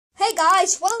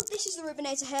guys, well, this is the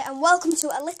Rubinator here, and welcome to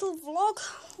a little vlog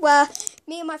where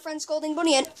me and my friend Scolding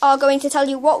Bunyan are going to tell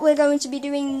you what we're going to be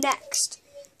doing next.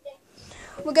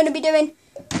 We're going to be doing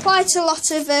quite a lot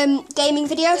of gaming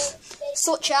videos,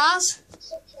 such as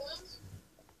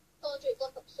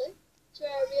Black Ops 2,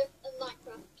 Terraria and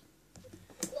Minecraft.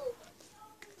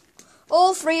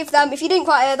 All three of them. If you didn't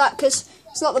quite hear that, because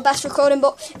it's not the best recording,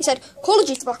 but he said Call of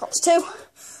Duty Black Ops 2.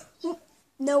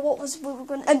 No, what was we were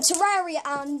going? Terraria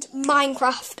and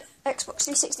Minecraft, Xbox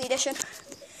 360 edition.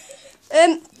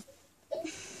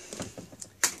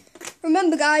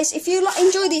 Remember, guys, if you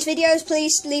enjoy these videos,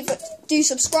 please do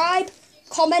subscribe,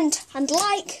 comment, and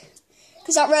like,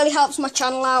 because that really helps my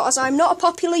channel out, as I'm not a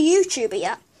popular YouTuber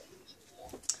yet.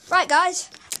 Right, guys.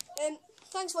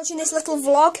 Thanks for watching this little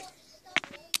vlog.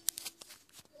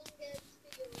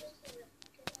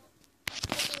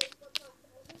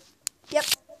 Yep.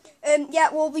 Yeah,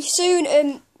 we'll be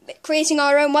soon creating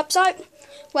our own website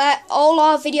where all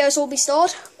our videos will be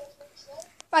stored.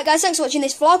 Right, guys, thanks for watching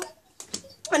this vlog,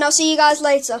 and I'll see you guys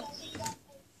later.